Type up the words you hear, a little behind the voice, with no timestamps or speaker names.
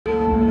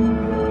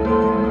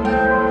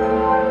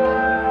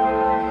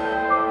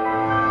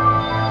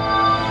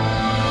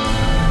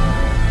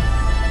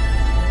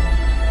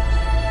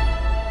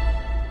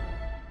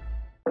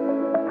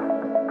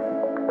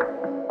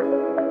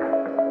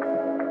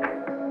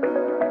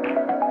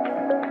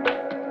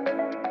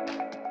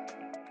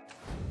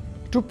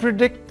To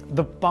predict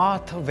the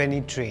path of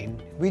any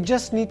train, we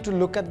just need to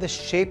look at the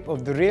shape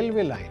of the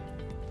railway line.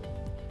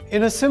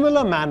 In a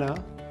similar manner,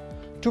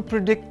 to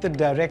predict the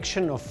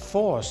direction of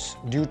force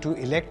due to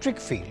electric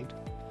field,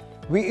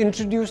 we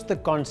introduce the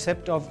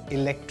concept of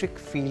electric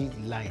field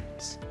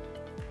lines.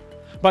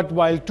 But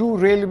while two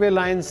railway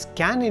lines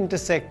can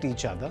intersect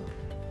each other,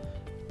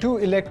 two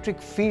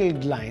electric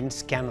field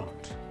lines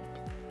cannot.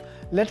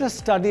 Let us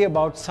study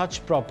about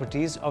such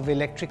properties of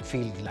electric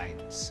field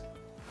lines.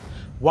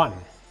 1.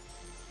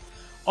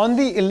 On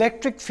the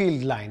electric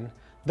field line,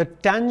 the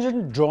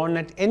tangent drawn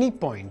at any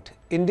point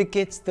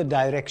indicates the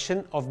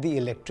direction of the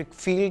electric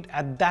field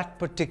at that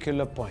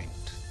particular point.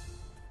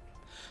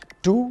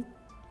 2.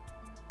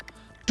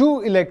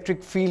 Two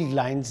electric field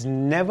lines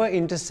never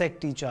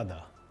intersect each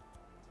other.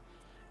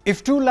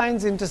 If two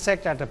lines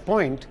intersect at a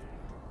point,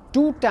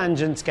 two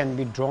tangents can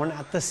be drawn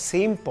at the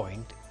same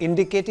point,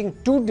 indicating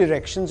two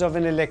directions of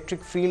an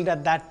electric field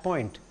at that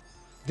point.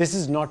 This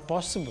is not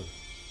possible.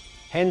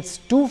 Hence,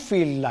 two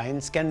field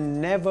lines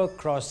can never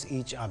cross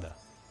each other.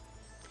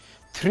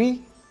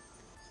 3.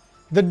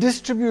 The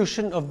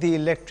distribution of the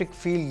electric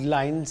field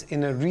lines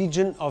in a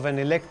region of an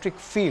electric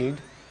field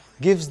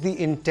gives the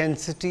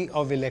intensity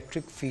of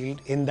electric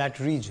field in that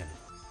region.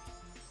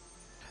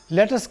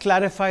 Let us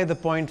clarify the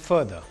point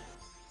further.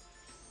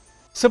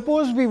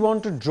 Suppose we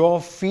want to draw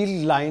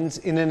field lines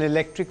in an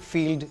electric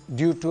field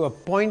due to a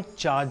point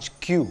charge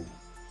Q.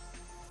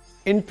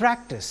 In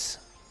practice,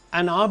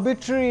 an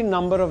arbitrary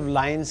number of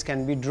lines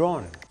can be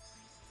drawn.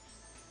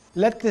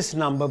 Let this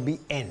number be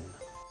n.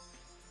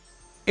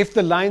 If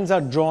the lines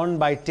are drawn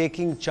by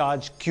taking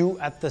charge Q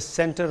at the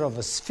center of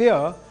a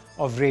sphere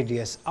of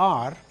radius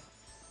r,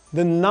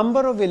 the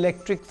number of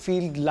electric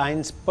field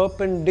lines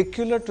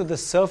perpendicular to the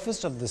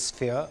surface of the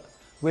sphere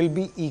will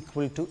be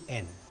equal to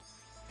n.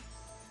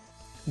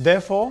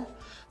 Therefore,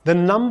 the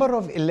number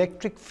of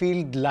electric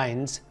field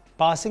lines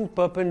passing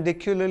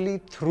perpendicularly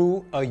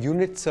through a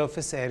unit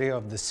surface area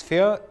of the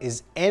sphere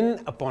is n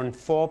upon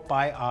 4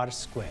 pi r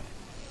square.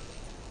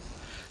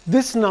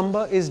 This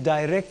number is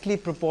directly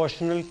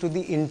proportional to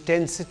the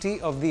intensity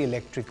of the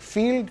electric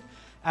field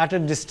at a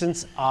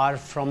distance r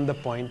from the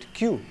point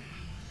Q.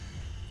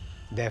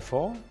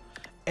 Therefore,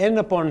 n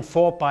upon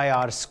 4 pi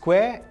r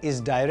square is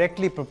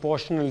directly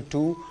proportional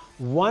to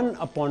 1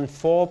 upon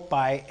 4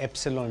 pi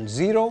epsilon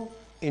 0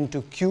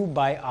 into Q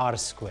by r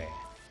square,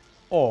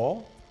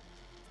 or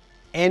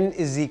n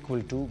is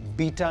equal to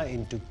beta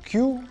into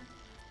Q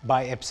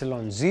by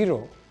epsilon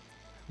 0,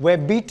 where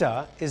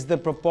beta is the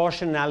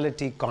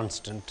proportionality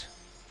constant.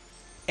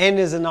 N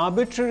is an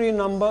arbitrary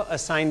number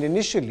assigned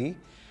initially,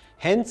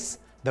 hence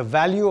the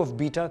value of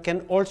beta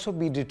can also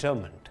be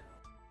determined.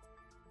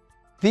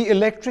 The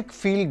electric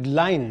field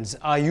lines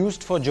are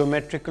used for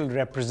geometrical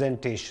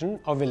representation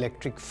of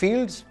electric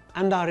fields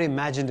and are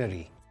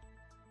imaginary.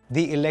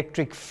 The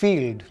electric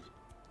field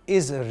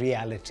is a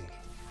reality.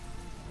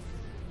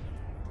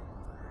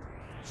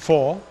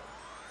 4.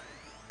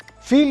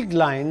 Field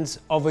lines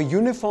of a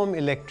uniform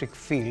electric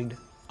field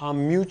are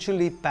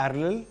mutually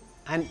parallel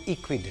and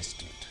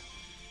equidistant.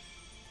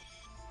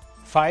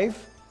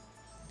 5.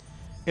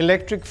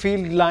 Electric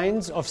field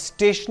lines of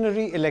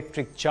stationary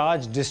electric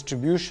charge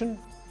distribution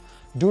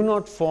do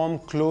not form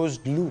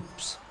closed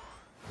loops.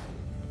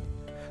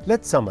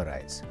 Let's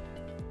summarize.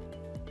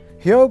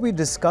 Here we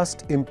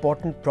discussed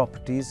important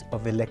properties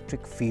of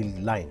electric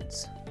field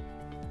lines.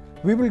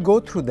 We will go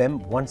through them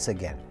once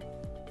again.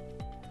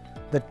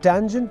 The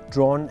tangent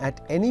drawn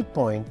at any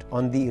point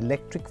on the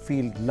electric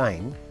field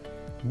line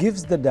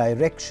gives the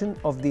direction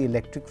of the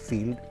electric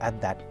field at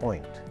that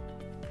point.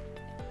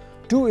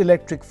 Two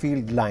electric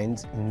field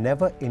lines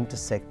never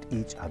intersect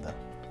each other.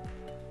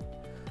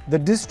 The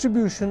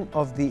distribution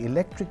of the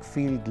electric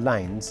field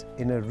lines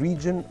in a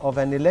region of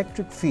an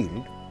electric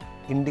field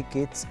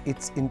indicates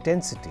its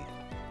intensity.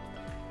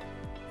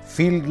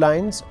 Field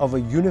lines of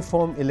a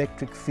uniform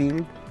electric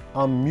field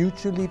are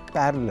mutually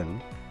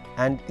parallel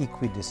and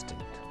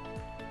equidistant.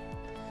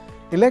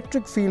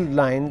 Electric field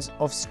lines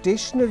of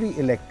stationary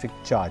electric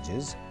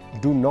charges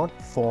do not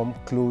form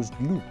closed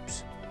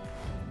loops.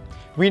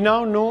 We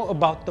now know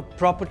about the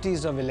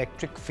properties of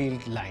electric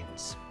field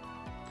lines.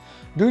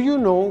 Do you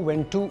know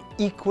when two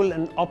equal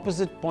and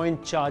opposite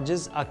point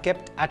charges are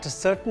kept at a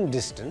certain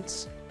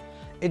distance,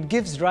 it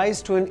gives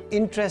rise to an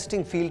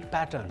interesting field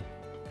pattern?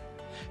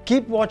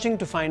 Keep watching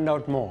to find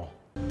out more.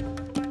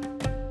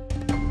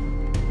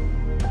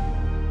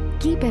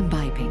 Keep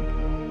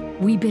imbibing.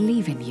 We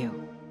believe in you.